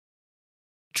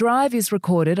Drive is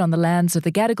recorded on the lands of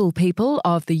the Gadigal people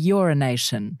of the Eora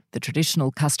Nation, the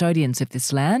traditional custodians of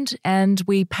this land, and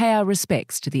we pay our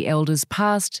respects to the elders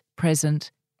past, present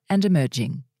and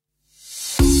emerging.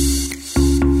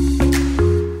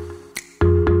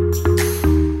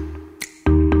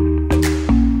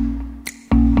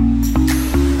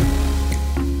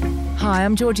 Hi,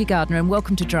 I'm Georgie Gardner and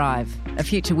welcome to Drive, a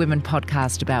Future Women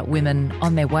podcast about women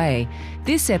on their way.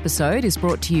 This episode is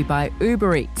brought to you by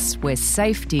Uber Eats, where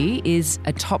safety is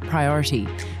a top priority,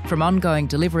 from ongoing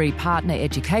delivery partner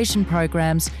education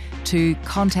programs to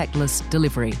contactless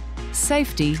delivery.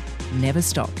 Safety never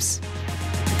stops.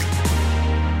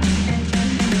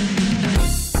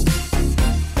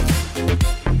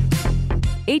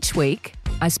 Each week,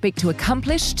 I speak to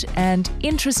accomplished and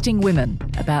interesting women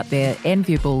about their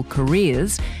enviable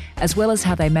careers, as well as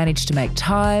how they manage to make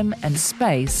time and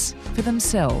space for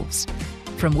themselves.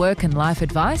 From work and life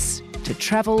advice to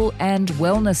travel and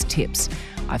wellness tips,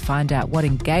 I find out what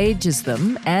engages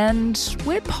them and,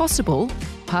 where possible,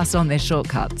 pass on their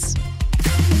shortcuts.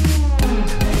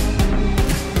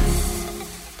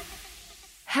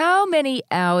 How many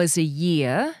hours a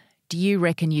year do you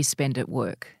reckon you spend at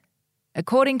work?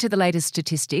 According to the latest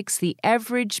statistics, the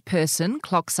average person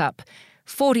clocks up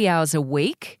 40 hours a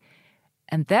week,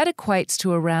 and that equates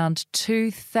to around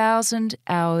 2,000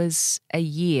 hours a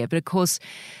year. But of course,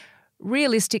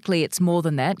 realistically, it's more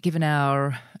than that, given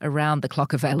our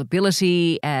around-the-clock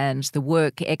availability and the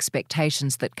work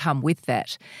expectations that come with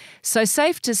that. So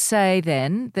safe to say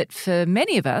then that for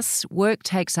many of us, work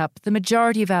takes up the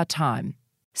majority of our time.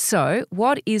 So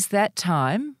what is that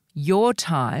time, your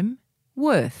time,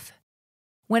 worth?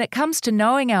 When it comes to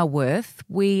knowing our worth,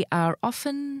 we are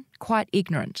often quite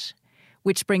ignorant,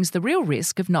 which brings the real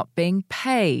risk of not being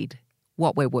paid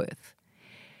what we're worth.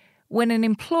 When an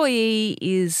employee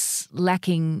is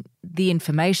lacking the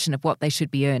information of what they should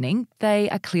be earning, they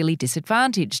are clearly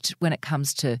disadvantaged when it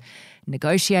comes to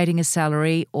negotiating a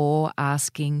salary or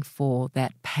asking for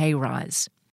that pay rise.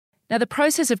 Now, the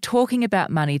process of talking about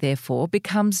money, therefore,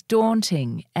 becomes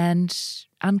daunting and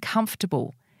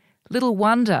uncomfortable. Little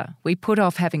wonder we put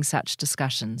off having such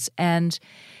discussions, and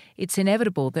it's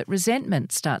inevitable that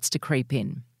resentment starts to creep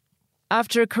in.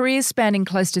 After a career spanning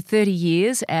close to 30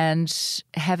 years and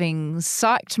having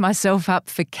psyched myself up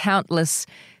for countless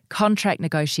contract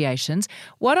negotiations,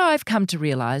 what I've come to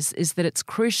realise is that it's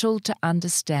crucial to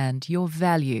understand your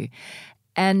value.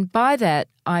 And by that,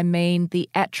 I mean the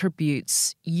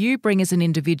attributes you bring as an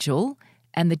individual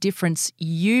and the difference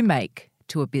you make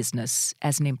to a business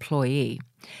as an employee.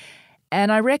 And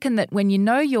I reckon that when you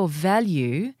know your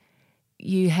value,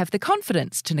 you have the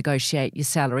confidence to negotiate your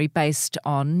salary based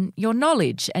on your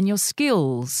knowledge and your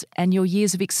skills and your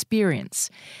years of experience.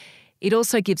 It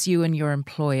also gives you and your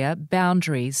employer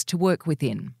boundaries to work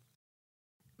within.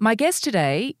 My guest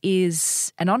today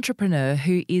is an entrepreneur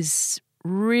who is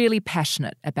really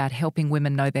passionate about helping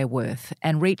women know their worth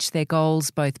and reach their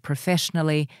goals both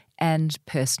professionally and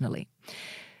personally.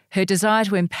 Her desire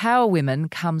to empower women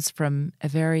comes from a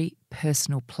very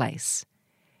personal place.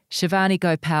 Shivani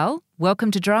Gopal, welcome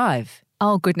to Drive.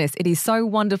 Oh, goodness. It is so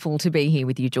wonderful to be here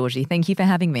with you, Georgie. Thank you for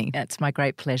having me. It's my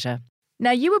great pleasure.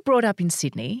 Now, you were brought up in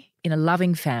Sydney in a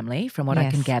loving family, from what I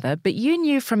can gather, but you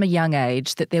knew from a young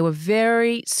age that there were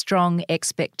very strong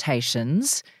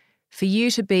expectations for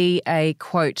you to be a,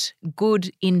 quote,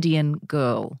 good Indian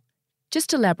girl.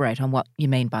 Just elaborate on what you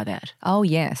mean by that. Oh,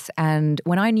 yes. And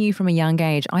when I knew from a young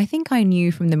age, I think I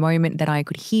knew from the moment that I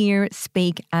could hear,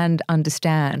 speak and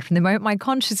understand. From the moment my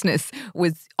consciousness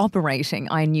was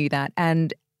operating, I knew that.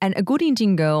 And a good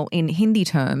Indian girl in Hindi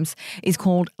terms is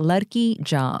called Ladki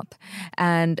Jaat.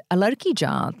 And a Ladki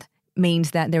Jaat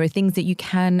means that there are things that you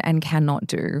can and cannot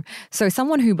do. So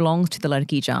someone who belongs to the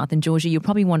Ladki Jaat, and Georgie, you're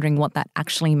probably wondering what that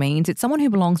actually means. It's someone who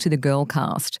belongs to the girl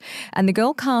caste. And the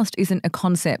girl caste isn't a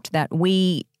concept that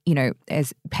we,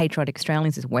 as patriotic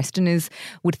Australians, as Westerners,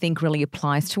 would think really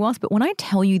applies to us. But when I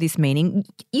tell you this meaning,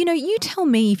 you tell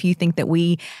me if you think that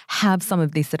we have some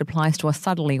of this that applies to us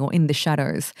subtly or in the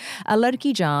shadows. A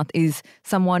Ladki Jaat is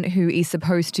someone who is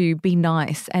supposed to be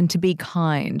nice and to be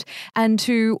kind and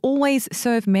to always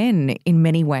serve men in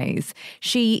many ways.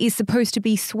 She is supposed to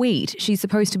be sweet. She's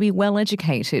supposed to be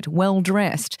well-educated,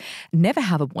 well-dressed, never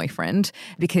have a boyfriend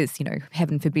because,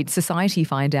 heaven forbid society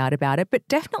find out about it, but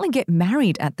definitely get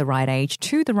married at the right age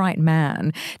to the right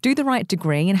man, do the right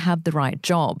degree and have the right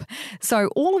job. So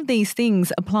all of these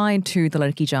things applied to the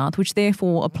Ladki Jaat, which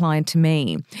therefore applied to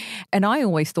me. And I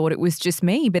always thought it was just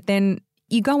me, but then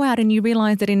you go out and you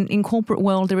realize that in corporate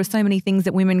world, there are so many things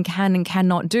that women can and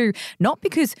cannot do, not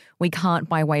because we can't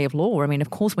by way of law. I mean, of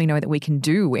course we know that we can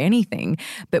do anything,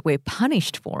 but we're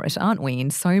punished for it, aren't we,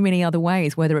 in so many other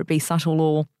ways, whether it be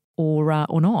subtle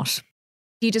or not.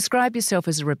 You describe yourself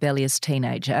as a rebellious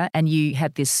teenager and you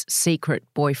had this secret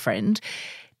boyfriend.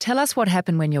 Tell us what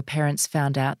happened when your parents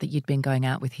found out that you'd been going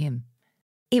out with him.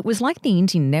 It was like the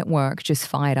Indian network just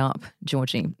fired up,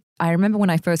 Georgie. I remember when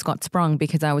I first got sprung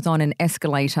because I was on an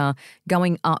escalator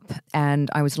going up and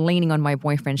I was leaning on my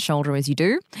boyfriend's shoulder as you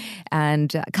do.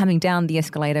 And coming down the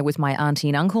escalator was my auntie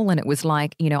and uncle. And it was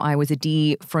like, I was a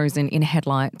deer frozen in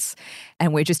headlights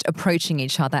and we're just approaching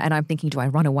each other. And I'm thinking, do I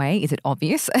run away? Is it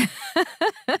obvious?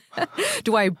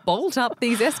 Do I bolt up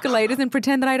these escalators and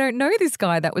pretend that I don't know this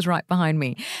guy that was right behind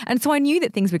me? And so I knew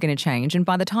that things were going to change. And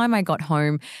by the time I got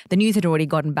home, the news had already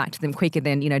gotten back to them quicker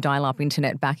than, dial-up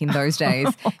internet back in those days.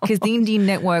 Because the Indian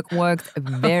network works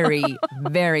very,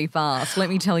 very fast. Let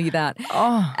me tell you that.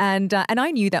 Oh. And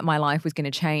I knew that my life was going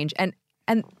to change. And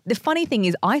the funny thing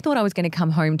is, I thought I was going to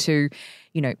come home to,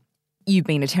 you've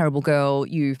been a terrible girl,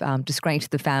 you've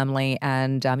disgraced the family,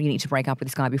 and you need to break up with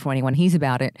this guy before anyone hears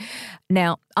about it.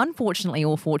 Now, unfortunately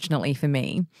or fortunately for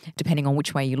me, depending on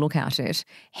which way you look at it,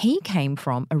 he came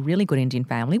from a really good Indian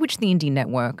family, which the Indian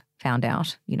network found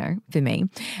out, for me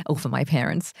or for my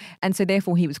parents. And so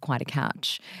therefore he was quite a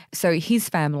catch. So his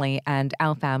family and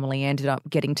our family ended up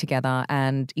getting together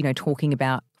and, talking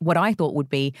about what I thought would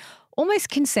be almost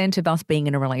consent of us being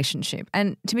in a relationship.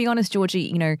 And to be honest,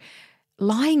 Georgie,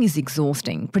 lying is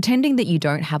exhausting. Pretending that you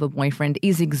don't have a boyfriend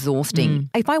is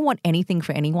exhausting. If I want anything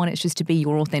for anyone, it's just to be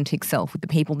your authentic self with the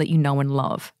people that you know and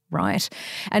love, right?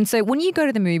 And so when you go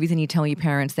to the movies and you tell your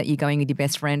parents that you're going with your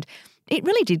best friend, it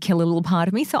really did kill a little part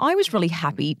of me. So I was really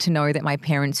happy to know that my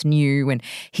parents knew and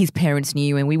his parents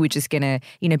knew and we were just going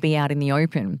to, be out in the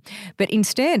open. But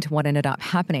instead, what ended up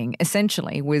happening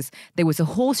essentially was there was a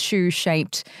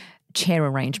horseshoe-shaped chair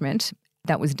arrangement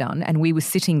that was done and we were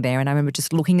sitting there and I remember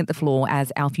just looking at the floor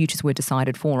as our futures were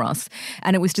decided for us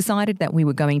and it was decided that we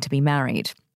were going to be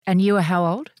married. And you were how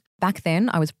old? Back then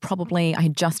I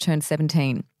had just turned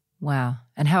 17. Wow.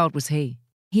 And how old was he?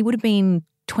 He would have been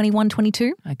 21,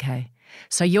 22. Okay.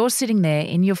 So you're sitting there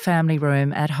in your family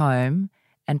room at home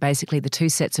and basically the two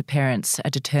sets of parents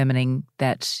are determining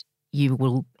that you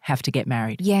will have to get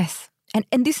married. Yes.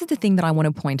 And this is the thing that I want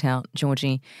to point out,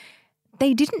 Georgie.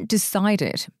 They didn't decide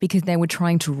it because they were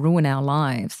trying to ruin our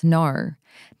lives. No.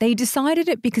 They decided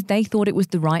it because they thought it was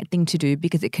the right thing to do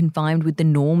because it confined with the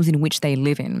norms in which they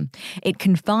live in. It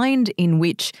confined in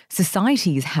which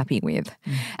society is happy with.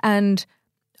 And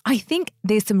I think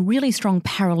there's some really strong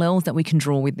parallels that we can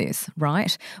draw with this,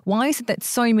 right? Why is it that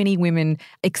so many women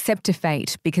accept a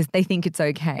fate because they think it's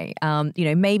okay?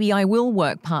 Maybe I will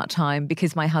work part-time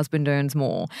because my husband earns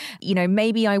more.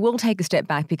 Maybe I will take a step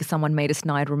back because someone made a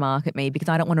snide remark at me because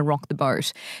I don't want to rock the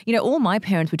boat. All my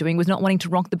parents were doing was not wanting to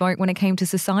rock the boat when it came to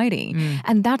society.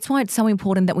 And that's why it's so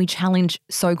important that we challenge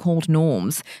so-called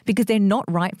norms because they're not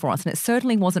right for us. And it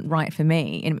certainly wasn't right for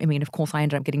me. And I mean, of course, I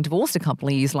ended up getting divorced a couple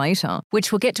of years later.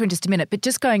 Which we'll get to in just a minute, but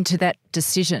just going to that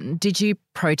decision, did you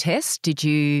protest?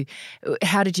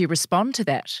 How did you respond to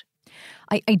that?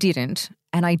 I didn't.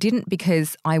 And I didn't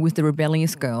because I was the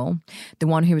rebellious girl, the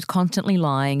one who was constantly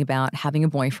lying about having a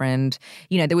boyfriend.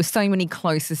 There were so many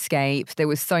close escapes. There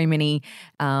was so many,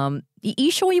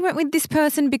 you sure you weren't with this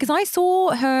person? Because I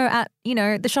saw her at,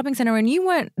 the shopping centre and you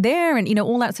weren't there and,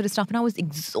 all that sort of stuff. And I was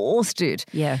exhausted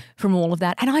from all of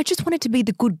that. And I just wanted to be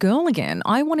the good girl again.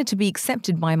 I wanted to be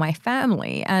accepted by my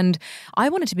family and I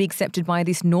wanted to be accepted by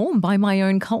this norm, by my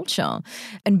own culture.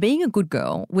 And being a good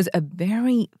girl was a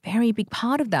very, very big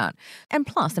part of that. And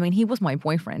plus, I mean, he was my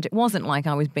boyfriend. It wasn't like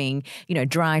I was being,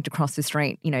 dragged across the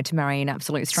street, to marry an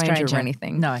absolute stranger or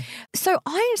anything. No. So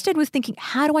I instead was thinking,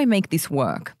 how do I make this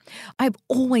work? I've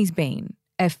always been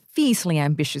a fiercely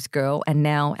ambitious girl and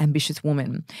now ambitious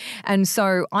woman. And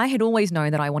so I had always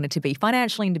known that I wanted to be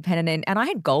financially independent and I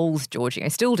had goals, Georgie, I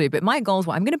still do, but my goals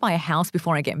were I'm going to buy a house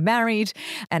before I get married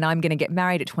and I'm going to get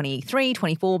married at 23,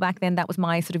 24 back then. That was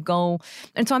my sort of goal.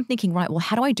 And so I'm thinking, right, well,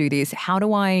 how do I do this? How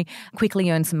do I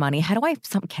quickly earn some money?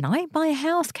 Can I buy a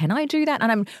house? Can I do that?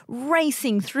 And I'm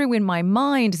racing through in my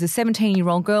mind as a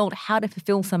 17-year-old girl how to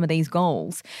fulfill some of these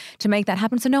goals to make that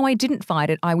happen. So no, I didn't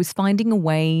fight it. I was finding a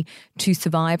way to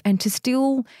survive and to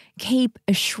still keep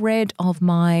a shred of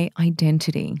my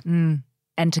identity. And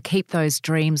to keep those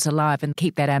dreams alive and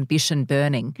keep that ambition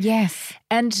burning. Yes.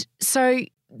 And so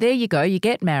there you go, you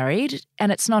get married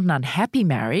and it's not an unhappy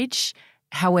marriage.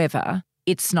 However,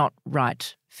 it's not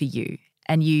right for you.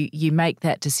 And you make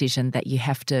that decision that you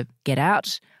have to get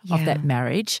out of that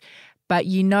marriage. But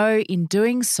in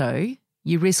doing so,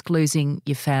 You risk losing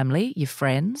your family, your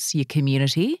friends, your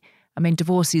community. I mean,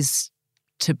 divorce is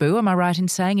taboo, am I right in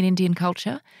saying, in Indian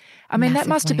culture? I mean, that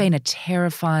must have Massively. been a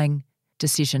terrifying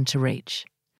decision to reach.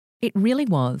 It really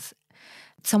was.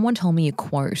 Someone told me a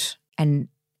quote, and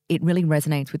it really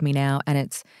resonates with me now, and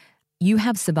it's, "You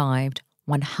have survived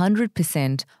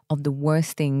 100% of the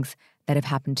worst things that have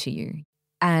happened to you."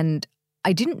 And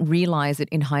I didn't realize it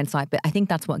in hindsight, but I think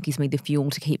that's what gives me the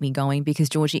fuel to keep me going, because,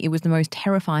 Georgie, it was the most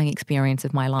terrifying experience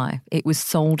of my life. It was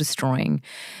soul destroying.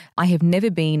 I have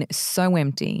never been so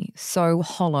empty, so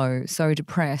hollow, so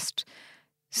depressed,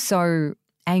 so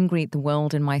angry at the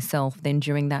world and myself than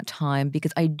during that time,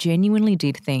 because I genuinely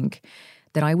did think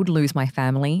that I would lose my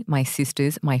family, my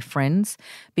sisters, my friends,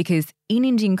 because in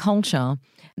Indian culture,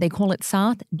 they call it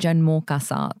Saath Janmo Ka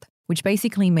Saath, which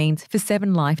basically means for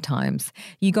 7 lifetimes.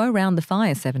 You go around the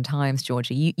fire 7 times,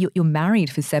 Georgie. You're married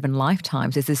for 7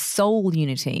 lifetimes. There's a soul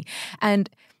unity. And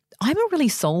I'm a really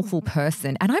soulful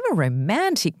person, and I'm a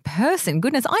romantic person.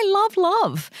 Goodness, I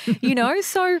love,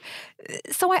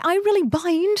 So I really buy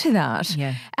into that.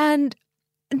 Yeah. And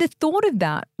the thought of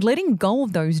that, letting go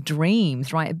of those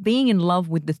dreams, right? Being in love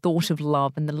with the thought of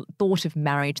love and the thought of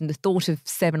marriage and the thought of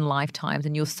 7 lifetimes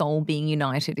and your soul being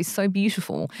united is so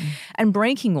beautiful. And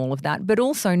breaking all of that, but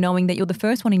also knowing that you're the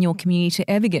first one in your community to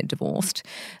ever get divorced.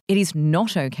 It is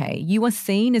not okay. You are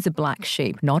seen as a black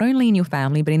sheep, not only in your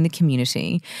family, but in the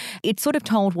community. It's sort of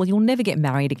told, well, you'll never get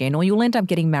married again, or you'll end up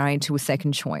getting married to a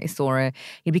second choice, or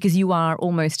because you are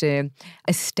almost a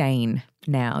stain.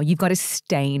 Now you've got a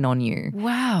stain on you.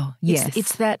 Wow. Yes.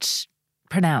 It's that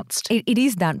pronounced. It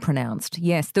is that pronounced.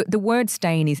 Yes. The word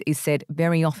stain is said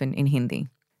very often in Hindi.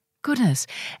 Goodness.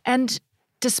 And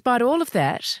despite all of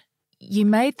that, you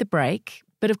made the break.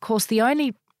 But of course, the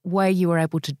only way you were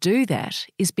able to do that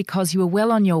is because you were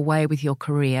well on your way with your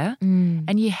career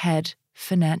and you had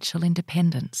financial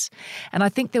independence. And I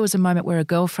think there was a moment where a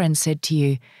girlfriend said to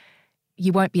you,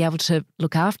 you won't be able to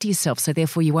look after yourself, so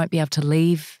therefore you won't be able to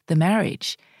leave the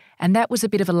marriage. And that was a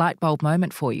bit of a light bulb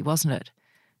moment for you, wasn't it?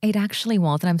 It actually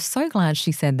was, and I'm so glad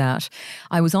she said that.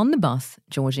 I was on the bus,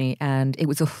 Georgie, and it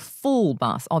was a full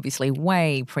bus, obviously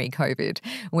way pre-COVID,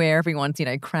 where everyone's,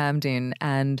 crammed in,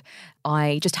 and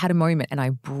I just had a moment and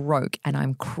I broke, and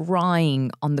I'm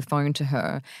crying on the phone to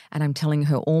her, and I'm telling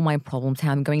her all my problems,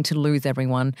 how I'm going to lose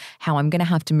everyone, how I'm going to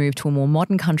have to move to a more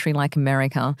modern country like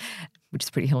America, which is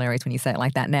pretty hilarious when you say it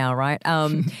like that now, right?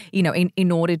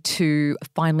 In order to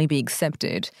finally be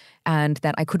accepted, and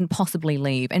that I couldn't possibly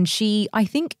leave. And she, I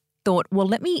think, thought, well,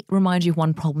 let me remind you of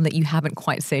one problem that you haven't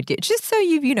quite said yet, just so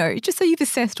you've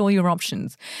assessed all your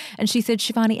options. And she said,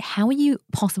 Shivani, how are you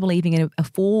possibly even going to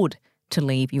afford to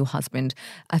leave your husband?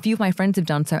 A few of my friends have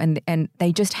done so, and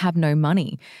they just have no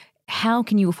money. How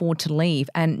can you afford to leave?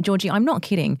 And Georgie, I'm not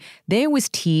kidding. There was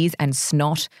tears and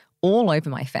snot all over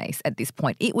my face at this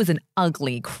point. It was an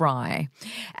ugly cry.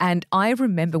 And I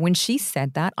remember when she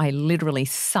said that, I literally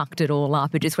sucked it all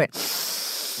up. It just went,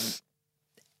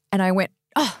 and I went,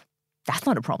 oh, that's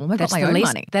not a problem. I've got my own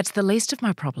money. That's the least of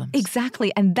my problems.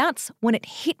 Exactly. And that's when it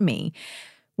hit me.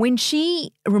 When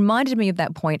she reminded me of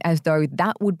that point as though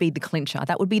that would be the clincher,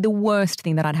 that would be the worst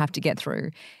thing that I'd have to get through,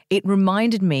 it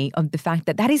reminded me of the fact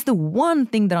that that is the one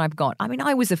thing that I've got. I mean,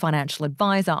 I was a financial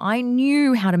advisor. I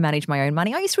knew how to manage my own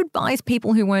money. I used to advise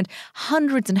people who earned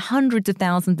hundreds and hundreds of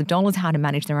thousands of dollars how to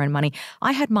manage their own money.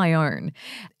 I had my own.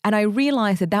 And I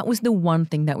realized that that was the one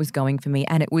thing that was going for me.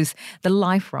 And it was the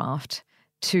life raft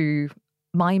to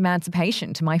my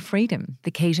emancipation, to my freedom.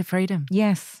 The key to freedom.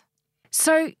 Yes.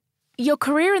 So your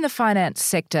career in the finance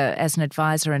sector as an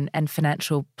advisor and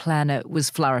financial planner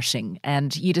was flourishing,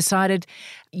 and you decided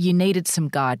you needed some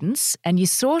guidance, and you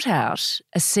sought out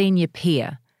a senior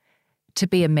peer to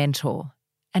be a mentor,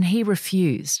 and he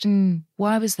refused.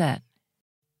 Why was that?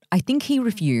 I think he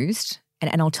refused,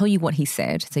 and I'll tell you what he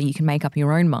said so you can make up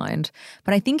your own mind,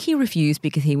 but I think he refused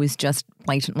because he was just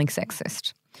blatantly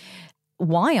sexist.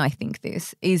 Why I think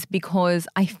this is because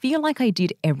I feel like I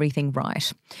did everything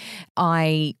right.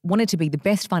 I wanted to be the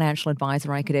best financial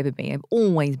advisor I could ever be. I've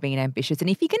always been ambitious.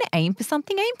 And if you're going to aim for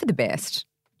something, aim for the best.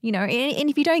 And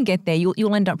if you don't get there,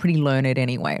 you'll end up pretty learned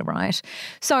anyway, right?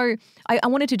 So I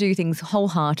wanted to do things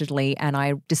wholeheartedly, and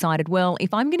I decided, well,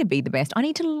 if I'm going to be the best, I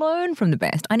need to learn from the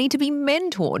best. I need to be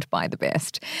mentored by the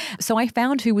best. So I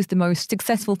found who was the most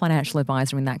successful financial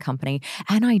advisor in that company,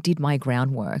 and I did my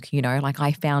groundwork,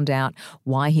 I found out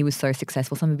why he was so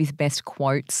successful, some of his best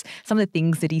quotes, some of the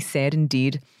things that he said and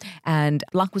did. And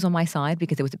luck was on my side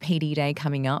because there was a PD day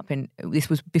coming up, and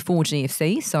this was before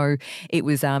GFC. So it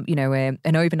was, an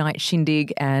overnight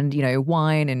shindig and,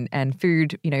 wine and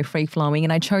food, free flowing.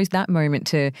 And I chose that moment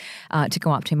to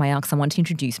go up to him. I asked someone to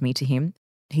introduce me to him.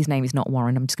 his name is not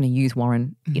Warren. I'm just going to use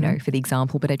Warren, for the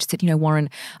example. But I just said, Warren,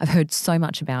 I've heard so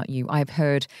much about you. I've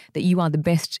heard that you are the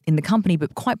best in the company,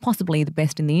 but quite possibly the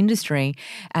best in the industry.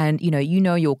 And, you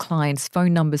know your clients'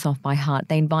 phone numbers off by heart.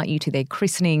 They invite you to their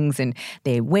christenings and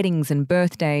their weddings and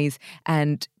birthdays.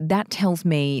 And that tells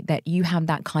me that you have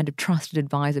that kind of trusted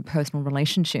advisor personal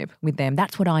relationship with them.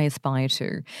 That's what I aspire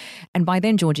to. And by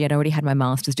then, Georgie, I'd already had my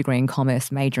master's degree in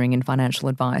commerce, majoring in financial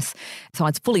advice. So I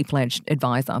was fully fledged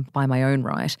advisor by my own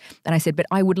right. And I said, but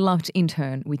I would love to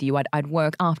intern with you. I'd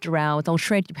work after hours. I'll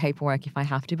shred your paperwork if I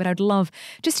have to, but I'd love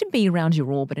just to be around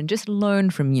your orbit and just learn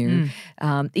from you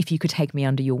if you could take me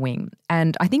under your wing.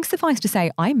 And I think suffice to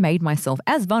say, I made myself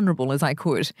as vulnerable as I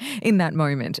could in that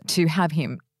moment to have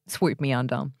him swoop me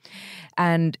under.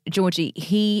 And Georgie,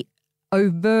 he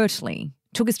overtly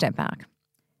took a step back,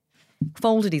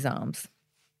 folded his arms,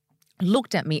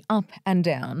 looked at me up and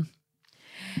down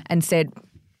and said,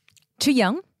 too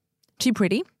young, too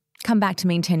pretty, come back to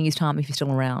me in 10 years' time if you're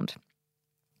still around.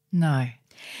 No.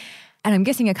 And I'm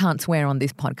guessing I can't swear on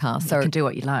this podcast. So you can do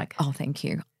what you like. Oh, thank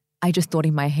you. I just thought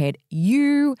in my head,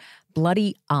 you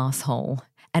bloody asshole,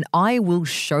 and I will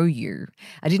show you.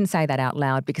 I didn't say that out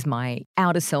loud because my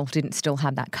outer self didn't still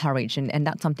have that courage, and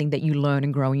that's something that you learn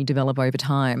and grow and you develop over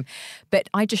time. But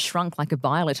I just shrunk like a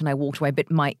violet and I walked away,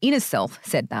 but my inner self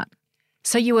said that.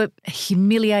 So you were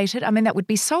humiliated? I mean, that would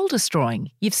be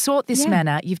soul-destroying. You've sought this man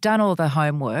out. You've done all the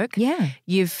homework. Yeah.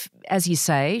 You've, as you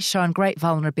say, shown great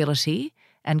vulnerability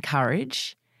and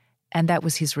courage, and that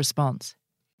was his response.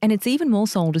 And it's even more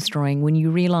soul-destroying when you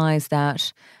realise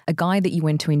that a guy that you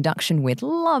went to induction with,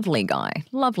 lovely guy,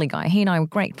 he and I were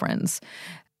great friends,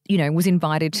 was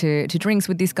invited to drinks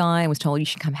with this guy and was told, you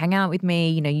should come hang out with me,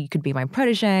 you could be my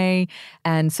protege.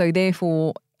 And so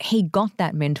therefore, he got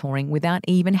that mentoring without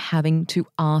even having to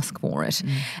ask for it.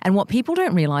 And what people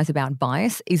don't realise about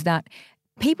bias is that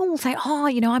people will say,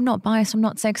 I'm not biased, I'm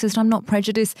not sexist, I'm not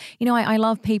prejudiced, I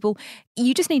love people.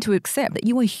 You just need to accept that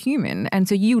you are human, and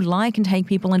so you like and take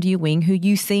people under your wing who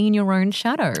you see in your own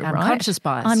shadow, right? Unconscious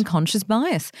bias. Unconscious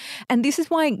bias. And this is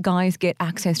why guys get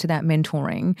access to that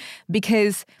mentoring,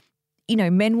 because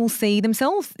men will see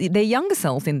themselves, their younger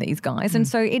selves in these guys. And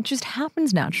so it just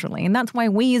happens naturally. And that's why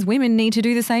we as women need to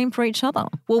do the same for each other.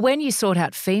 Well, when you sought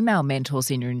out female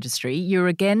mentors in your industry, you're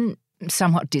again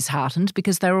somewhat disheartened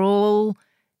because they were all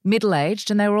middle-aged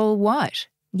and they were all white.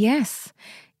 Yes.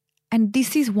 And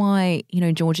this is why,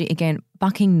 Georgie, again,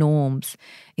 bucking norms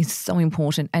is so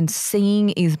important, and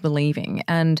seeing is believing.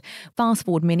 And fast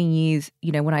forward many years,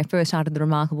 when I first started The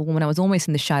Remarkable Woman, I was almost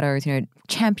in the shadows,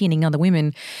 championing other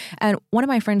women. And one of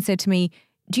my friends said to me,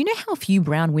 do you know how few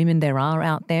brown women there are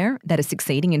out there that are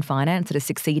succeeding in finance, that are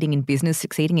succeeding in business,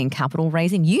 succeeding in capital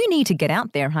raising? You need to get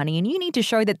out there, honey, and you need to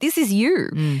show that this is you.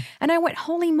 And I went,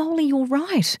 holy moly, you're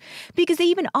right. Because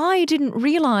even I didn't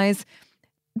realise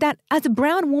that as a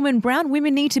brown woman, brown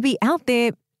women need to be out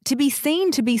there to be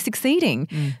seen to be succeeding,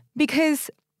 because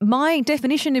my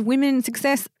definition of women's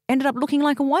success ended up looking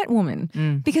like a white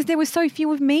woman because there were so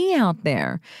few of me out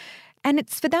there. And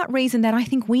it's for that reason that I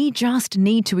think we just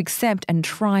need to accept and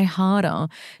try harder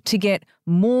to get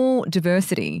more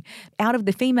diversity. Out of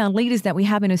the female leaders that we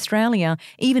have in Australia,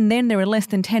 even then there are less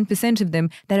than 10% of them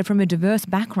that are from a diverse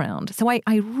background. So I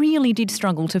really did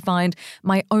struggle to find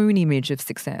my own image of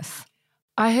success.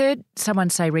 I heard someone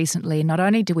say recently, not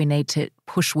only do we need to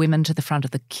push women to the front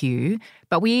of the queue,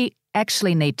 but we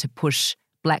actually need to push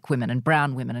black women and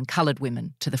brown women and coloured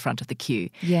women to the front of the queue.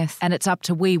 Yes. And it's up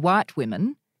to we white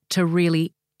women to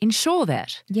really ensure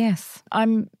that. Yes.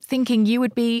 I'm thinking you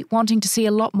would be wanting to see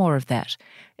a lot more of that.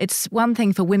 It's one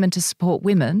thing for women to support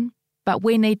women, but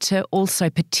we need to also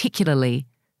particularly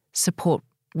support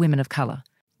women of colour.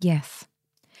 Yes.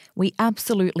 We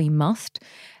absolutely must.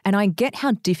 And I get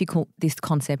how difficult this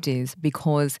concept is,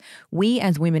 because we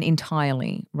as women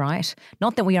entirely, right?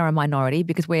 Not that we are a minority,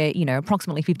 because we're,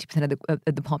 approximately 50%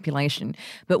 of the population,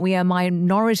 but we are a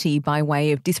minority by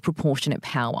way of disproportionate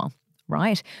power.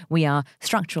 Right? We are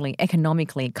structurally,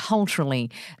 economically,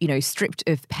 culturally, stripped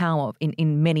of power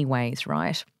in many ways,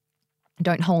 right?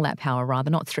 Don't hold that power, rather,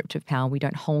 not stripped of power, we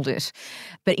don't hold it.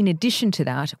 But in addition to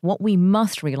that, what we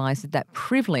must realise is that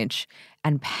privilege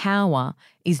and power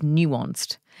is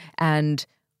nuanced, and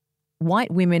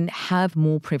white women have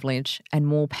more privilege and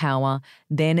more power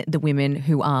than the women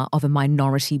who are of a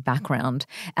minority background.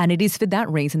 And it is for that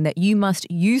reason that you must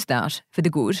use that for the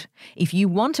good. If you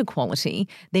want equality,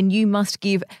 then you must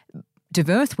give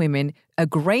diverse women a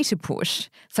greater push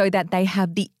so that they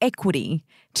have the equity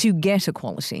to get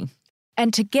equality.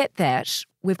 And to get that,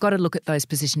 we've got to look at those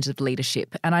positions of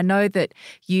leadership. And I know that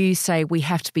you say we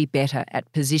have to be better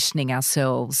at positioning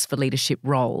ourselves for leadership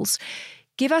roles.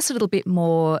 Give us a little bit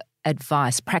more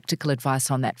advice, practical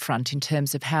advice on that front in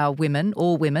terms of how women,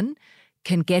 all women,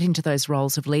 can get into those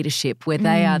roles of leadership where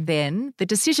they are then the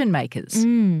decision makers.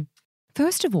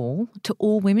 First of all, to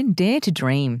all women, dare to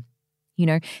dream.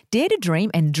 Dare to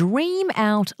dream and dream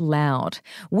out loud.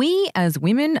 We as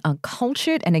women are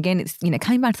cultured, and again, it's,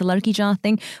 coming back to the Loki jar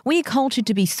thing, we are cultured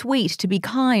to be sweet, to be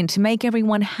kind, to make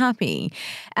everyone happy.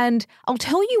 And I'll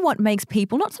tell you what makes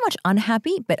people not so much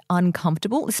unhappy, but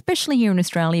uncomfortable, especially here in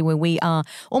Australia where we are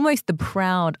almost the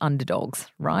proud underdogs,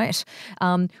 right?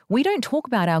 We don't talk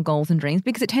about our goals and dreams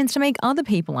because it tends to make other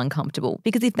people uncomfortable,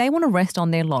 because if they want to rest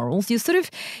on their laurels, you're sort of,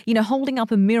 holding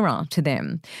up a mirror to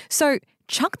them. So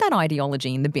chuck that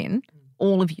ideology in the bin,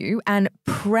 all of you, and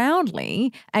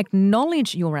proudly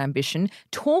acknowledge your ambition,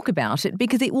 talk about it,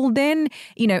 because it will then,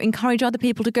 encourage other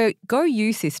people to go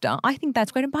you, sister. I think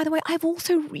that's great. And by the way, I've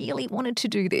also really wanted to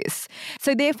do this.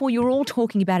 So therefore, you're all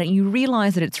talking about it and you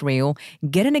realise that it's real.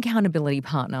 Get an accountability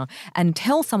partner and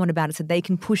tell someone about it so they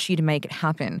can push you to make it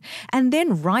happen. And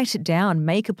then write it down,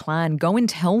 make a plan, go and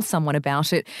tell someone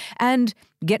about it, and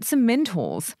get some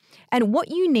mentors. And what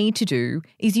you need to do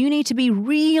is you need to be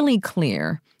really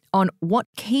clear on what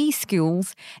key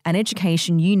skills and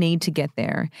education you need to get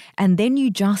there. And then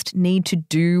you just need to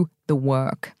do the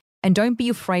work. And don't be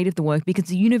afraid of the work, because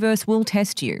the universe will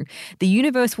test you. The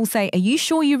universe will say, are you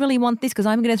sure you really want this? Because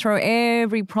I'm going to throw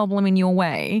every problem in your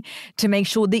way to make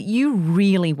sure that you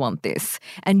really want this.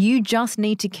 And you just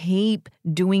need to keep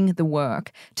doing the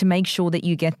work to make sure that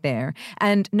you get there.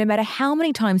 And no matter how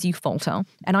many times you falter,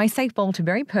 and I say falter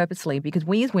very purposely because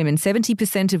we as women,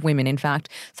 70% of women, in fact,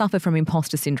 suffer from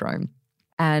imposter syndrome.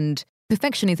 And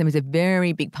perfectionism is a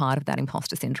very big part of that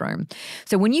imposter syndrome.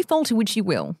 So when you falter, which you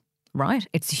will, right?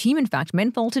 It's a human fact.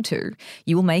 Men falter too.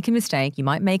 You will make a mistake. You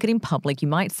might make it in public. You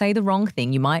might say the wrong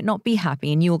thing. You might not be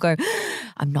happy, and you will go,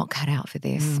 I'm not cut out for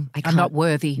this. I'm not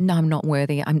worthy. No, I'm not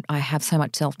worthy. I have so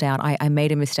much self-doubt. I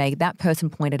made a mistake. That person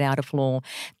pointed out a flaw.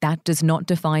 That does not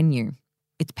define you.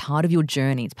 It's part of your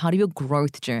journey. It's part of your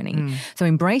growth journey. So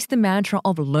embrace the mantra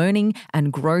of learning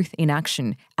and growth in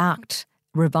action. Act,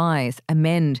 revise,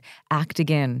 amend, act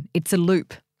again. It's a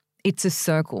loop. It's a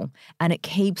circle, and it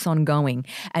keeps on going,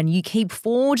 and you keep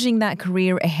forging that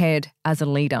career ahead as a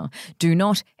leader. Do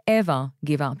not ever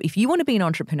give up. If you want to be an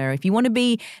entrepreneur, if you want to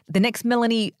be the next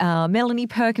Melanie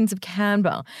Perkins of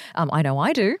Canberra, I know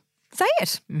I do, say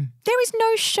it. There is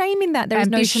no shame in that.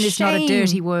 Ambition is not a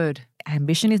dirty word.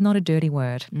 Ambition is not a dirty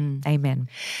word. Amen.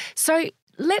 So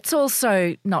let's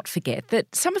also not forget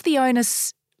that some of the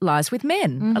onus lies with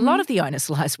men. A lot of the onus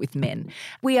lies with men.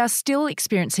 We are still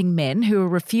experiencing men who are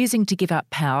refusing to give up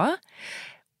power,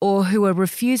 or who are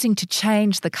refusing to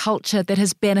change the culture that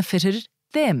has benefited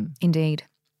them. Indeed.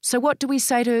 So what do we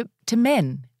say to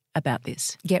men about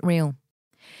this? Get real.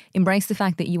 Embrace the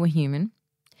fact that you are human.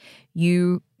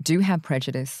 You do have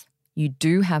prejudice. You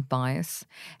do have bias,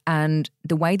 and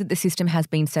the way that the system has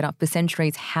been set up for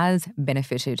centuries has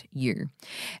benefited you.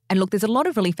 And look, there's a lot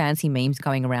of really fancy memes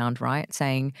going around, right?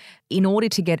 Saying, in order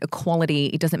to get equality,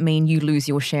 it doesn't mean you lose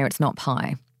your share, it's not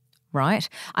pie, right?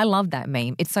 I love that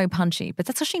meme. It's so punchy, but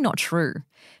that's actually not true.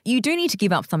 You do need to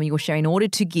give up some of your share in order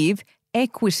to give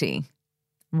equity.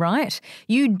 Right?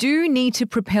 You do need to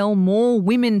propel more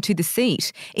women to the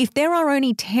seat. If there are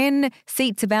only 10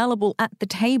 seats available at the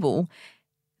table,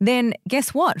 then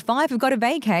guess what? 5 have got to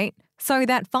vacate so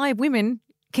that 5 women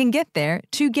can get there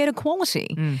to get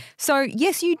equality. So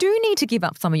yes, you do need to give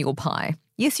up some of your pie.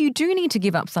 Yes, you do need to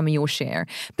give up some of your share,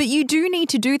 but you do need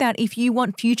to do that if you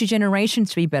want future generations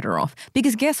to be better off.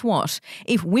 Because guess what?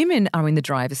 If women are in the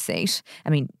driver's seat, I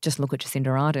mean, just look at Jacinda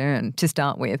Ardern to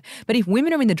start with, but if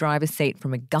women are in the driver's seat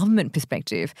from a government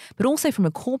perspective, but also from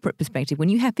a corporate perspective, when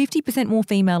you have 50% more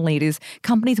female leaders,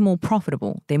 companies are more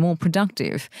profitable, they're more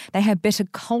productive, they have better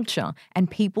culture,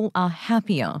 and people are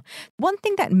happier. One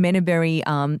thing that men are very,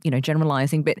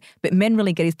 generalizing, but men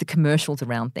really get is the commercials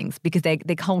around things because they're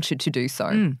cultured to do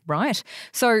so. Right?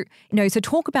 So, so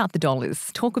talk about the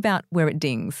dollars, talk about where it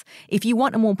dings. If you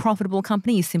want a more profitable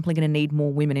company, you're simply going to need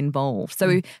more women involved.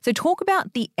 So talk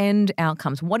about the end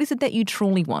outcomes. What is it that you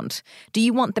truly want? Do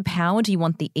you want the power? Do you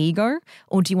want the ego?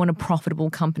 Or do you want a profitable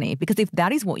company? Because if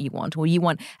that is what you want, or you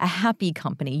want a happy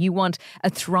company, you want a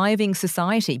thriving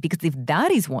society, because if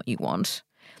that is what you want,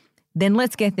 then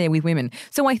let's get there with women.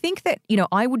 So I think that,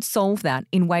 I would solve that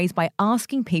in ways by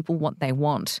asking people what they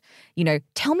want.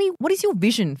 Tell me, what is your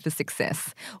vision for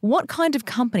success? What kind of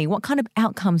company, what kind of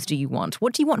outcomes do you want?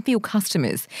 What do you want for your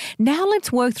customers? Now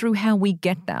let's work through how we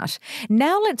get that.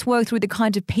 Now let's work through the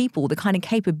kind of people, the kind of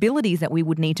capabilities that we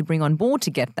would need to bring on board to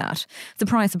get that.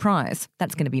 Surprise, surprise,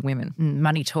 that's going to be women.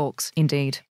 Money talks.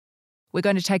 Indeed. We're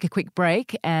going to take a quick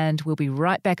break and we'll be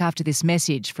right back after this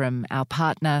message from our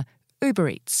partner, Uber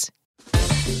Eats.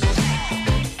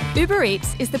 Uber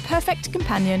Eats is the perfect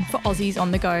companion for Aussies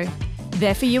on the go.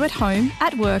 There for you at home,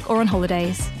 at work or on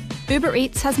holidays. Uber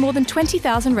Eats has more than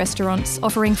 20,000 restaurants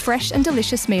offering fresh and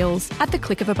delicious meals at the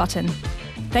click of a button.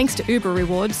 Thanks to Uber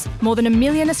Rewards, more than 1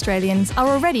 million Australians are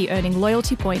already earning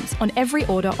loyalty points on every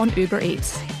order on Uber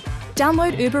Eats.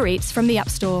 Download Uber Eats from the App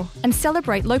Store and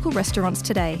celebrate local restaurants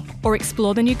today, or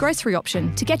explore the new grocery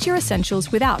option to get your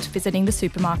essentials without visiting the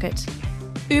supermarket.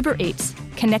 Uber Eats,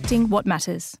 connecting what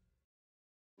matters.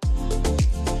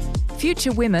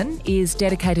 Future Women is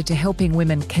dedicated to helping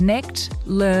women connect,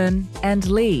 learn and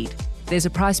lead. There's a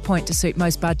price point to suit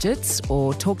most budgets,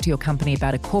 or talk to your company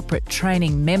about a corporate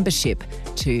training membership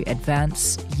to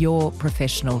advance your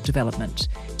professional development.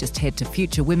 Just head to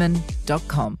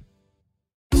futurewomen.com.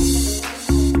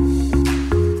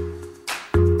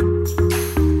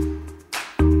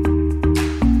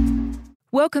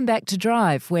 Welcome back to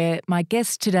Drive, where my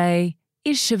guest today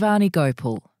is Shivani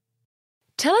Gopal.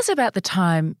 Tell us about the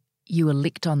time you were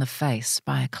licked on the face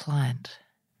by a client.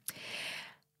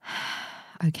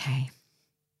 Okay.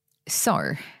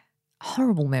 So,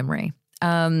 horrible memory.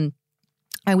 I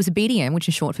was a BDM, which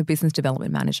is short for Business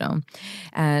Development Manager,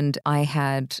 and I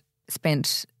had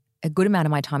spent a good amount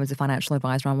of my time as a financial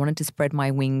advisor. I wanted to spread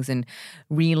my wings and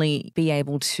really be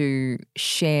able to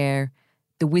share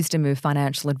the wisdom of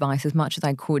financial advice as much as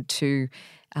I could to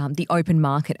the open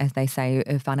market, as they say,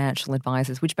 of financial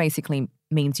advisors, which basically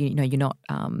means you're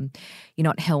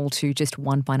not held to just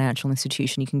one financial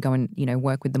institution. You can go and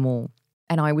work with them all.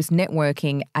 And I was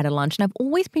networking at a lunch, and I've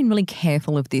always been really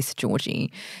careful of this,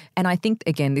 Georgie. And I think,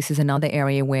 again, this is another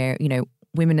area where,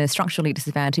 women are structurally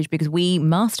disadvantaged because we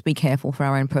must be careful for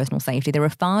our own personal safety. There are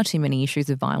far too many issues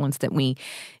of violence that we,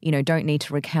 don't need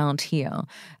to recount here,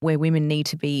 where women need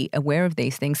to be aware of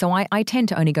these things. So I tend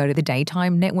to only go to the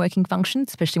daytime networking functions,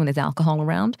 especially when there's alcohol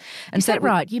around. And is that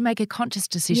right? You make a conscious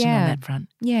decision on that front?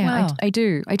 Yeah, wow. I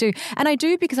do. And I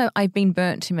do because I've been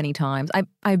burnt too many times.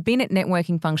 I've been at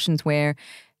networking functions where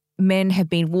men have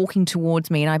been walking towards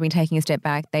me and I've been taking a step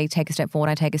back. They take a step forward,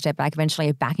 I take a step back. Eventually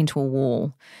I back into a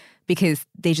wall because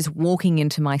they're just walking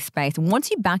into my space. And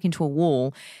once you back into a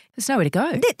wall, there's nowhere to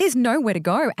go. There's nowhere to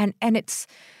go. And it's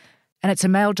a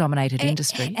male-dominated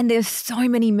industry. And there's so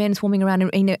many men swarming around.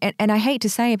 And I hate to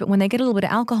say it, but when they get a little bit of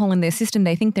alcohol in their system,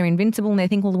 they think they're invincible and they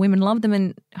think all the women love them.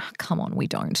 And come on, we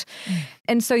don't.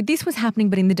 And so this was happening,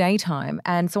 but in the daytime.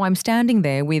 And so I'm standing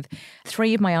there with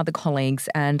 3 of my other colleagues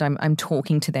and I'm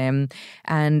talking to them.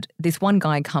 And this one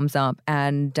guy comes up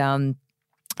and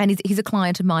he's a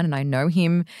client of mine and I know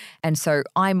him. And so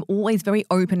I'm always very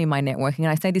open in my networking. And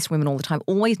I say this to women all the time,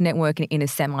 always network in a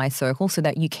semi-circle so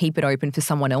that you keep it open for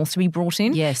someone else to be brought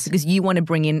in. Yes. Because you want to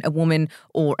bring in a woman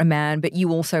or a man, but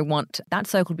you also want that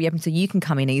circle to be open so you can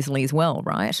come in easily as well,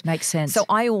 right? Makes sense. So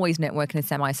I always network in a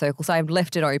semi-circle. So I've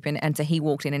left it open and so he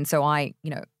walked in and so I,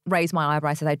 raised my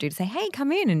eyebrows as I do to say, hey,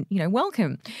 come in and,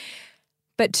 welcome.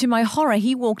 But to my horror,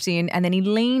 he walked in and then he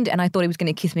leaned and I thought he was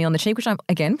going to kiss me on the cheek, which I'm,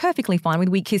 again, perfectly fine with.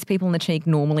 We kiss people on the cheek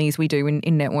normally as we do in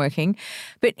networking.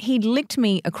 But he licked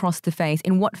me across the face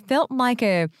in what felt like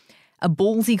a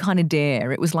ballsy kind of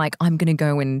dare. It was like, I'm going to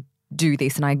go and do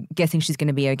this and I'm guessing she's going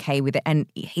to be okay with it. And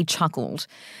he chuckled.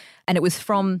 And it was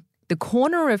from the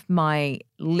corner of my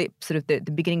lip, sort of the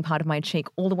beginning part of my cheek,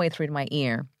 all the way through to my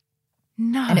ear.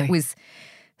 No. And it was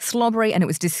slobbery and it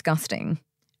was disgusting.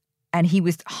 And he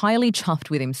was highly chuffed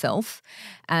with himself.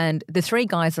 And the 3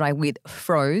 guys that I with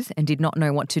froze and did not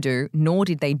know what to do, nor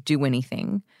did they do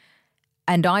anything.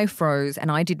 And I froze and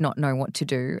I did not know what to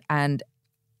do. And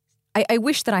I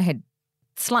wish that I had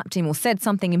slapped him or said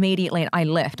something immediately and I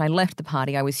left. I left the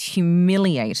party. I was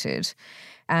humiliated.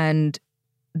 And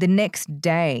the next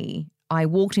day I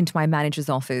walked into my manager's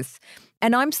office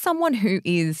and I'm someone who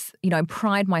is, I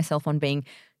pride myself on being,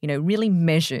 really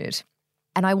measured.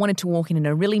 And I wanted to walk in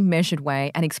a really measured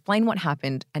way and explain what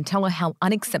happened and tell her how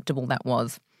unacceptable that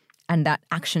was and that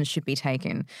action should be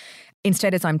taken.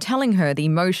 Instead, as I'm telling her, the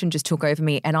emotion just took over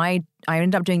me and I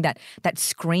ended up doing that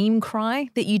scream cry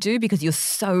that you do because you're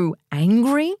so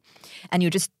angry and you're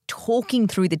just talking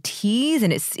through the tears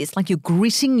and it's like you're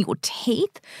gritting your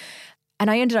teeth. And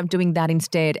I ended up doing that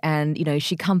instead and,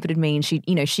 she comforted me and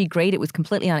she agreed it was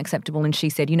completely unacceptable and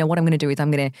she said, what I'm going to do is I'm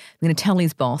going to tell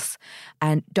his boss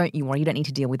and don't you worry, you don't need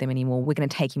to deal with him anymore. We're going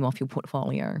to take him off your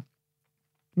portfolio.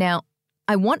 Now,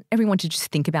 I want everyone to just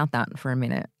think about that for a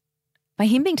minute. By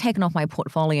him being taken off my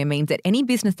portfolio means that any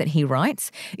business that he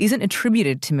writes isn't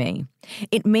attributed to me.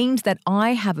 It means that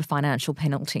I have a financial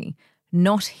penalty,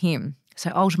 not him.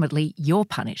 So ultimately, you're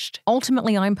punished.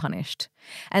 Ultimately, I'm punished.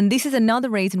 And this is another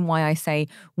reason why I say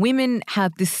women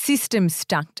have the system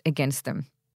stacked against them.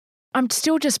 I'm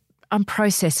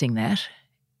processing that.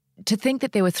 To think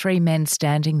that there were 3 men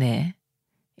standing there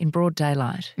in broad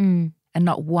daylight and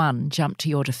not one jumped to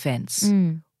your defence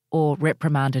or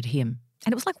reprimanded him.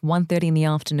 And it was like 1:30 in the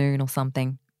afternoon or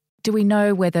something. Do we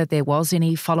know whether there was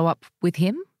any follow-up with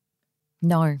him?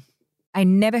 No. I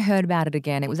never heard about it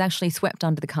again. It was actually swept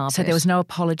under the carpet. So there was no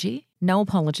apology? No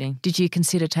apology. Did you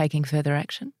consider taking further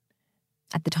action?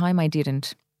 At the time, I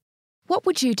didn't. What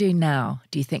would you do now,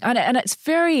 do you think? And it's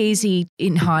very easy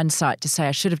in hindsight to say,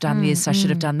 I should have done this, I should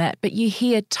have done that. But you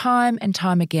hear time and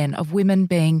time again of women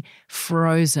being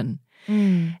frozen.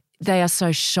 They are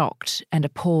so shocked and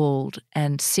appalled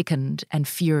and sickened and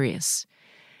furious.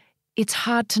 It's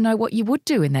hard to know what you would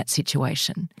do in that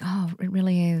situation. Oh, it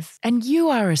really is. And you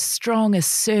are a strong,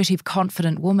 assertive,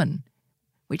 confident woman,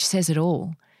 which says it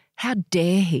all. How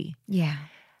dare he? Yeah.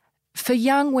 For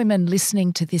young women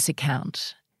listening to this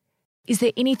account, is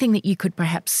there anything that you could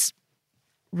perhaps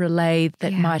relay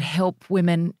that might help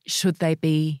women should they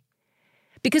be?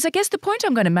 Because I guess the point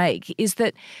I'm going to make is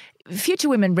that Future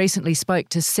Women recently spoke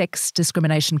to Sex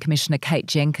Discrimination Commissioner Kate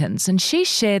Jenkins, and she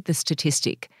shared the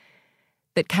statistic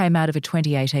that came out of a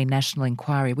 2018 national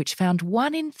inquiry which found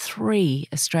 1 in 3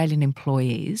 Australian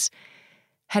employees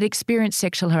had experienced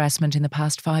sexual harassment in the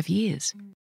past 5 years.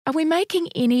 Are we making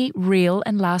any real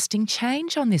and lasting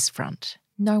change on this front?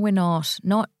 No, we're not.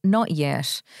 Not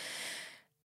yet.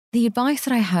 The advice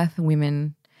that I have for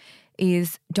women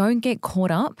is don't get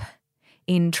caught up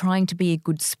in trying to be a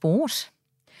good sport.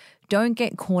 Don't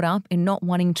get caught up in not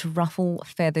wanting to ruffle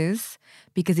feathers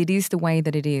because it is the way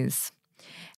that it is.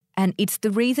 And it's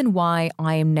the reason why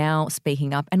I am now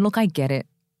speaking up. And look, I get it,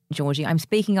 Georgie. I'm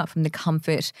speaking up from the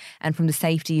comfort and from the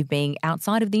safety of being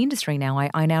outside of the industry now.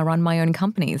 I now run my own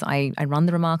companies. I run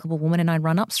The Remarkable Woman and I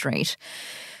run Upstreet.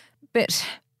 But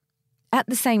at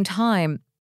the same time,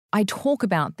 I talk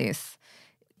about this,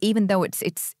 even though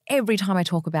it's every time I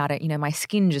talk about it, my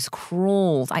skin just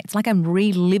crawls. It's like I'm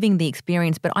reliving the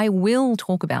experience, but I will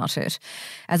talk about it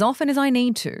as often as I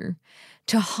need to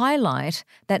highlight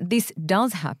that this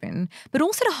does happen, but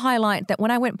also to highlight that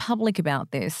when I went public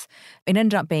about this, it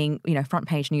ended up being, front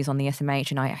page news on the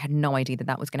SMH, and I had no idea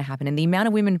that was going to happen. And the amount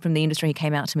of women from the industry who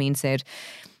came out to me and said,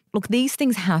 look, these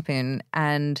things happen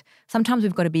and sometimes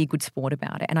we've got to be a good sport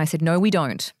about it. And I said, no, we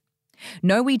don't.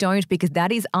 No, we don't, because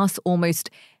that is us almost,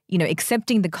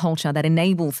 accepting the culture that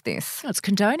enables this. Oh, it's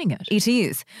condoning it. It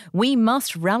is. We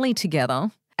must rally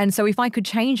together. And so if I could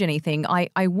change anything,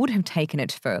 I would have taken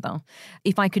it further.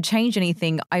 If I could change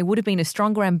anything, I would have been a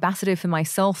stronger ambassador for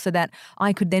myself so that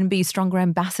I could then be a stronger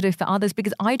ambassador for others,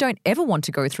 because I don't ever want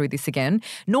to go through this again,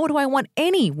 nor do I want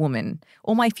any woman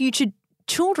or my future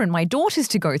children, my daughters,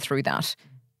 to go through that,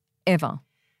 ever.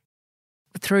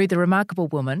 Through The Remarkable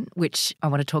Woman, which I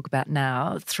want to talk about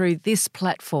now, through this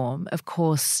platform, of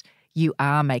course, you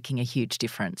are making a huge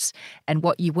difference. And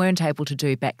what you weren't able to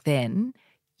do back then,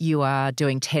 you are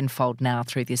doing tenfold now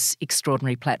through this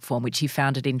extraordinary platform, which you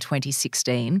founded in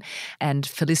 2016. And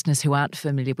for listeners who aren't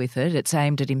familiar with it, it's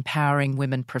aimed at empowering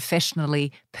women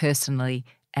professionally, personally,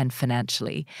 and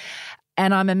financially.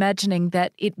 And I'm imagining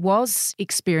that it was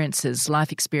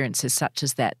life experiences such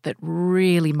as that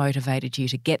really motivated you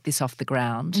to get this off the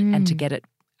ground and to get it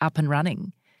up and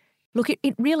running. Look,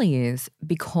 it really is,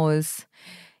 because,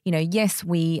 yes,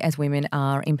 we as women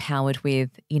are empowered with,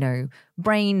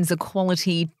 brains,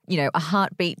 equality, a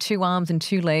heartbeat, 2 arms and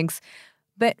 2 legs,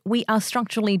 but we are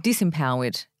structurally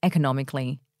disempowered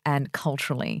economically and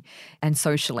culturally and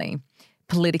socially,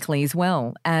 politically as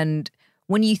well. And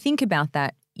when you think about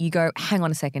that, you go, hang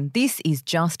on a second, this is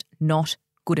just not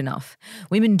good enough.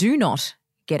 Women do not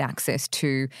get access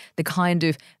to the kind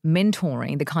of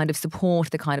mentoring, the kind of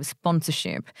support, the kind of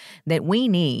sponsorship that we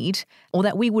need or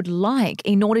that we would like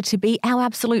in order to be our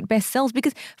absolute best selves,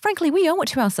 because frankly, we owe it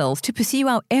to ourselves to pursue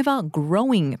our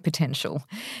ever-growing potential.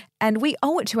 And we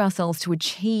owe it to ourselves to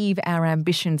achieve our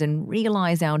ambitions and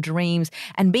realise our dreams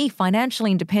and be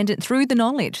financially independent through the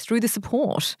knowledge, through the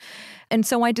support. And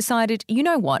so I decided, you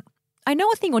know what? I know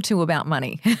a thing or two about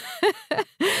money.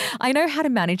 I know how to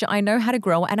manage it, I know how to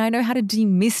grow it, and I know how to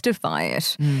demystify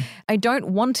it. I don't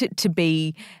want it to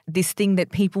be this thing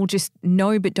that people just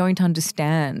know but don't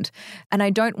understand. And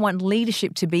I don't want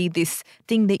leadership to be this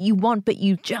thing that you want but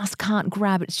you just can't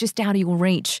grab. It's just out of your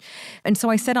reach. And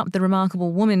so I set up The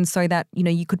Remarkable Woman so that,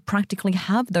 you could practically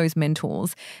have those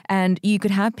mentors and you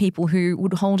could have people who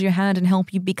would hold your hand and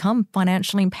help you become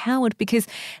financially empowered, because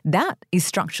that is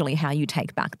structurally how you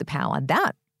take back the power.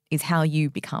 That is how you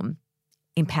become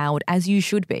empowered, as you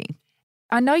should be.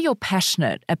 I know you're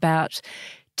passionate about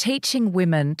teaching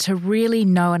women to really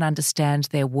know and understand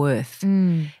their worth.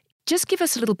 Just give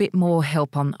us a little bit more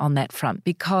help on that front,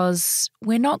 because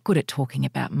we're not good at talking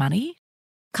about money.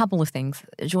 Couple of things.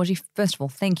 Georgie, first of all,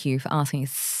 thank you for asking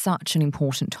such an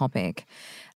important topic.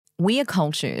 We are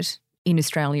cultured, in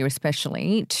Australia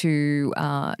especially, to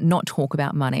not talk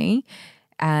about money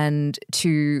and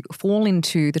to fall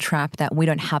into the trap that we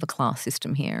don't have a class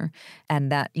system here,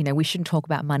 and that, we shouldn't talk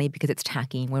about money because it's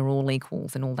tacky and we're all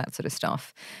equals and all that sort of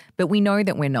stuff. But we know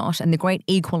that we're not, and the great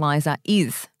equaliser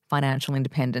is financial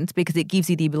independence, because it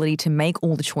gives you the ability to make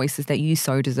all the choices that you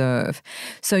so deserve.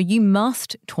 So you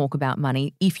must talk about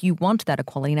money if you want that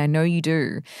equality, and I know you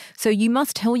do. So you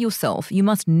must tell yourself, you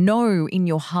must know in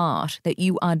your heart that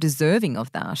you are deserving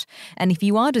of that. And if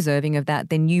you are deserving of that,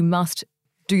 then you must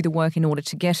do the work in order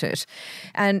to get it.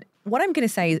 And what I'm going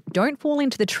to say is, don't fall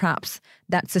into the traps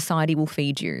that society will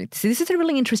feed you. So this is a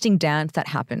really interesting dance that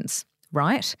happens,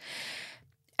 right?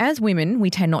 As women, we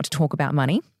tend not to talk about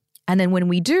money. And then when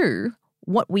we do,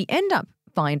 what we end up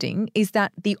finding is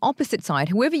that the opposite side,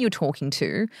 whoever you're talking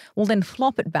to, will then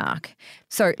flop it back.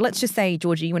 So let's just say,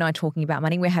 Georgie, you and I are talking about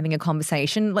money. We're having a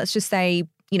conversation. Let's just say,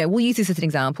 we'll use this as an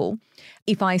example.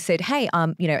 If I said, hey,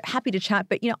 happy to chat,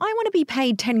 but, I want to be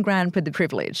paid 10 grand for the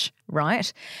privilege,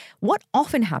 right? What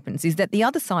often happens is that the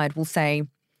other side will say,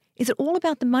 is it all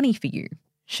about the money for you,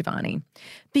 Shivani?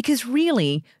 Because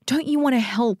really, don't you want to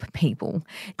help people?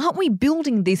 Aren't we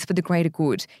building this for the greater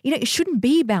good? It shouldn't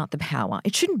be about the power.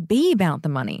 It shouldn't be about the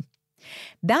money.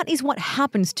 That is what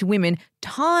happens to women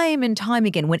time and time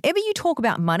again. Whenever you talk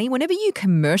about money, whenever you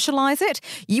commercialize it,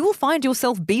 you will find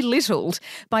yourself belittled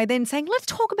by then saying, let's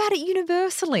talk about it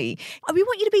universally. We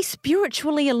want you to be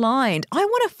spiritually aligned. I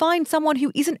want to find someone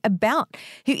who doesn't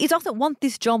want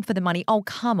this job for the money. Oh,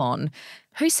 come on.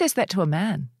 Who says that to a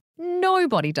man?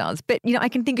 Nobody does. But, I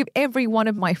can think of every one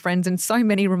of my friends and so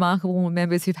many remarkable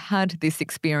members who've had this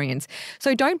experience.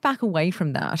 So don't back away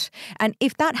from that. And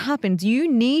if that happens, you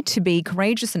need to be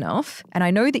courageous enough, and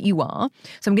I know that you are.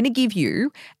 So I'm going to give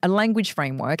you a language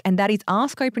framework, and that is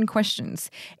ask open questions.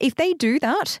 If they do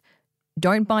that,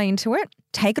 don't buy into it.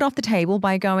 Take it off the table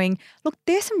by going, look,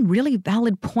 there's some really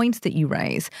valid points that you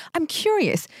raise. I'm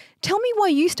curious. Tell me why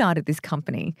you started this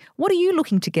company. What are you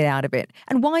looking to get out of it?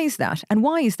 And why is that? And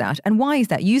why is that? And why is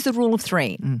that? Use the rule of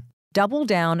 3. Double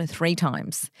down 3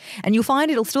 times. And you'll find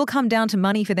it'll still come down to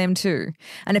money for them too.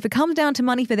 And if it comes down to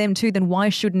money for them too, then why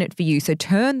shouldn't it for you? So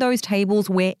turn those tables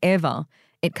wherever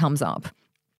it comes up.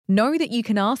 Know that you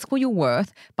can ask for your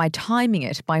worth by timing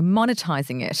it, by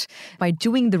monetizing it, by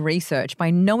doing the research, by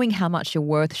knowing how much your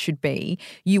worth should be.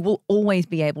 You will always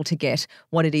be able to get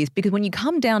what it is, because when you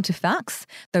come down to facts,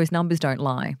 those numbers don't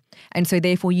lie. And so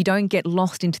therefore you don't get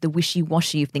lost into the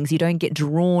wishy-washy of things. You don't get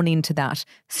drawn into that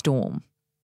storm.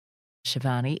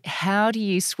 Shivani, how do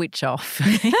you switch off?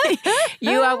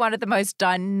 You are one of the most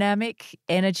dynamic,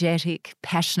 energetic,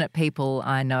 passionate people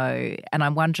I know, and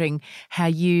I'm wondering how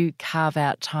you carve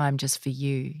out time just for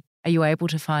you. Are you able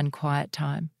to find quiet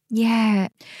time? Yeah.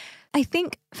 I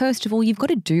think, first of all, you've got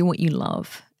to do what you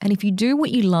love. And if you do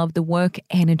what you love, the work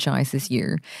energizes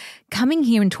you. Coming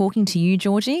here and talking to you,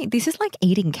 Georgie, this is like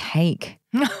eating cake.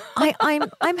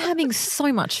 I'm having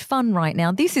so much fun right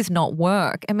now. This is not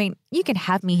work. I mean, you can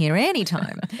have me here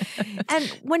anytime. And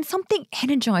when something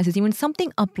energizes you, when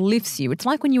something uplifts you, it's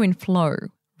like when you're in flow,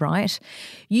 right?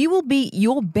 You will be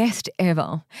your best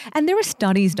ever. And there are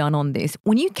studies done on this.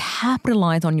 When you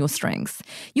capitalize on your strengths,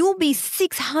 you will be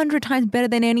 600 times better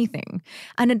than anything.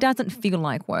 And it doesn't feel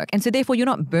like work. And so therefore you're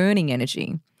not burning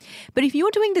energy. But if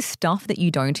you're doing the stuff that you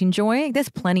don't enjoy, there's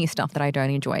plenty of stuff that I don't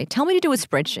enjoy. Tell me to do a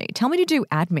spreadsheet. Tell me to do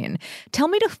admin. Tell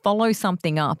me to follow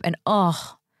something up and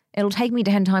it'll take me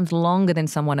 10 times longer than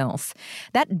someone else.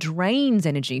 That drains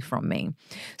energy from me.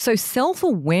 So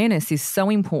self-awareness is so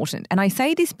important. And I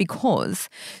say this because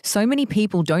so many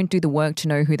people don't do the work to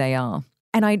know who they are.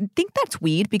 And I think that's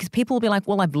weird because people will be like,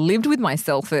 well, I've lived with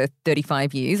myself for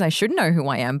 35 years. I should know who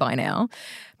I am by now.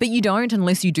 But you don't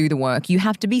unless you do the work. You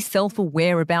have to be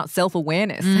self-aware about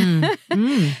self-awareness.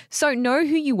 So know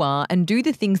who you are and do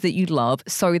the things that you love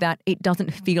so that it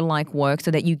doesn't feel like work,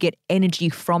 so that you get energy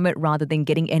from it rather than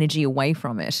getting energy away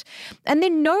from it. And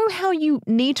then know how you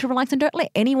need to relax and don't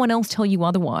let anyone else tell you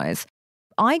otherwise.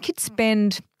 I could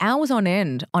spend hours on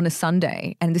end on a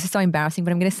Sunday, and this is so embarrassing,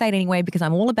 but I'm going to say it anyway because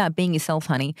I'm all about being yourself,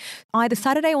 honey. Either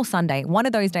Saturday or Sunday, one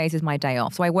of those days is my day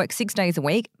off. So I work 6 days a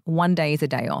week, 1 day is a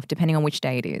day off, depending on which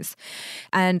day it is.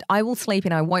 And I will sleep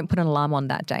and I won't put an alarm on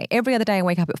that day. Every other day I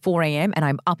wake up at 4 a.m. and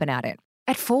I'm up and at it.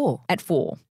 At 4? At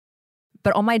 4.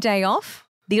 But on my day off,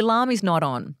 the alarm is not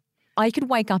on. I could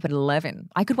wake up at 11.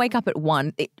 I could wake up at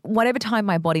 1, whatever time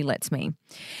my body lets me.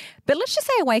 But let's just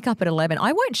say I wake up at 11.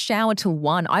 I won't shower till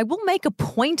 1. I will make a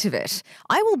point of it.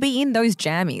 I will be in those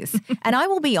jammies and I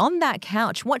will be on that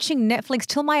couch watching Netflix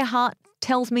till my heart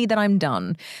tells me that I'm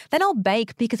done. Then I'll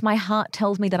bake because my heart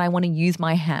tells me that I want to use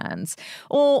my hands.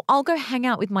 Or I'll go hang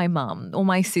out with my mum or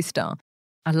my sister.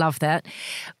 I love that.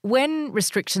 When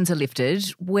restrictions are lifted,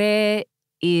 where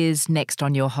is next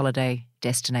on your holiday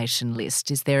destination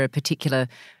list? Is there a particular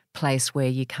place where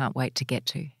you can't wait to get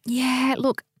to? Yeah,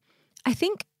 look, I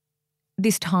think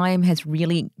this time has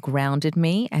really grounded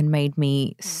me and made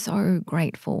me so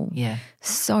grateful. Yeah.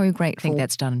 So grateful. I think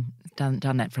that's done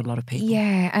that for a lot of people.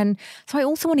 Yeah, and so I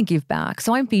also want to give back.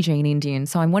 So I'm Fijian Indian,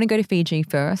 so I want to go to Fiji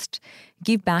first,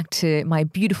 give back to my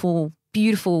beautiful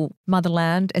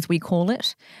motherland, as we call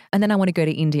it. And then I want to go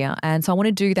to India. And so I want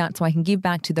to do that so I can give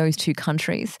back to those two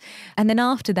countries. And then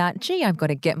after that, I've got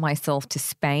to get myself to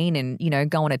Spain and,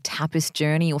 go on a tapas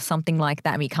journey or something like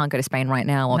that. I mean, you can't go to Spain right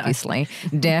now, obviously.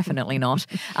 No. Definitely not.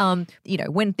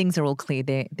 When things are all clear,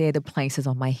 they're the places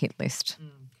on my hit list.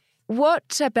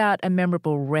 What about a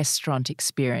memorable restaurant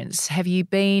experience? Have you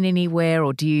been anywhere,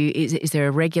 or is there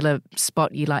a regular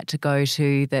spot you like to go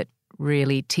to that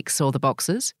really ticks all the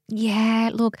boxes? Yeah,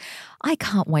 look, I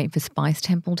can't wait for Spice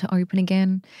Temple to open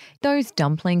again. Those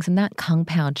dumplings and that kung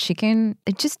pao chicken,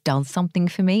 it just does something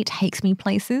for me. It takes me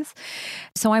places.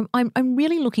 So I'm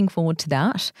really looking forward to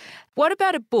that. What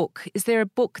about a book? Is there a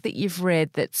book that you've read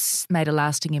that's made a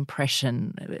lasting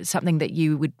impression, something that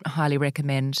you would highly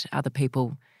recommend other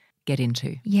people get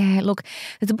into? Yeah, look,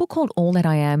 there's a book called All That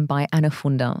I Am by Anna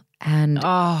Funda. And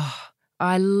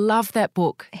I love that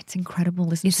book. It's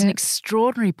incredible, isn't it? It's an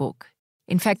extraordinary book.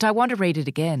 In fact, I want to read it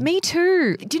again. Me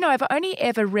too. Do you know, I've only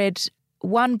ever read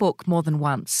one book more than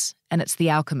once, and it's The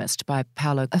Alchemist by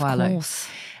Paulo Coelho. Of course.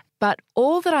 But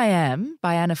All That I Am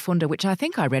by Anna Funda, which I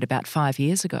think I read about 5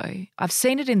 years ago, I've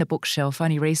seen it in the bookshelf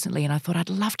only recently, and I thought I'd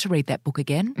love to read that book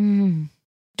again.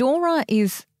 Dora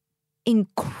is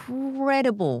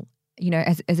incredible,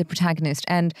 as a protagonist,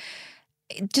 and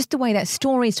just the way that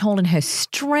story is told and her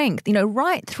strength,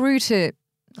 right through to,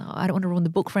 I don't want to ruin the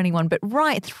book for anyone, but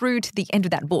right through to the end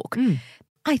of that book.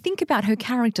 I think about her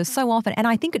character so often, and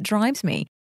I think it drives me.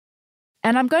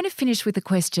 And I'm going to finish with a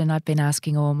question I've been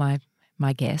asking all my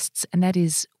guests, and that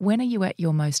is, when are you at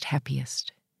your most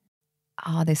happiest?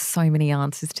 There's so many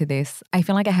answers to this. I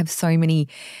feel like I have so many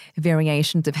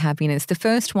variations of happiness. The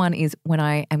first one is when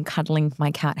I am cuddling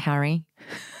my cat, Harry.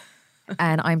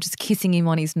 And I'm just kissing him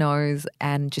on his nose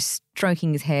and just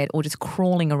stroking his head, or just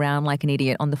crawling around like an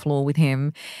idiot on the floor with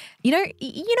him. You know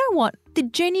what? The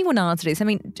genuine answer is,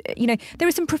 there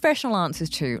are some professional answers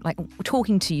too, like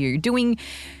talking to you, doing,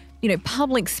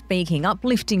 public speaking,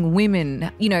 uplifting women.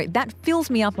 That fills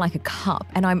me up like a cup,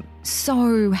 and I'm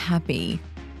so happy.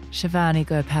 Shivani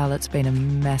Gopal, it's been a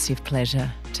massive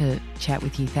pleasure to chat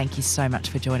with you. Thank you so much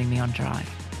for joining me on Drive.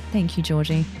 Thank you,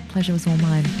 Georgie. Pleasure was all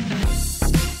mine.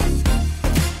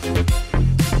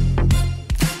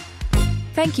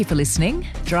 Thank you for listening.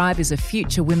 Drive is a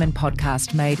Future Women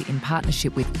podcast made in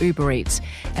partnership with Uber Eats,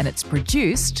 and it's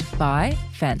produced by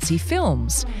Fancy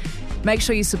Films. Make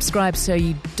sure you subscribe so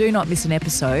you do not miss an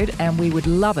episode, and we would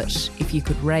love it if you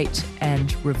could rate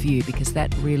and review, because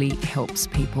that really helps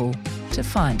people to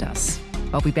find us.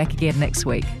 I'll be back again next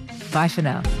week. Bye for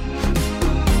now.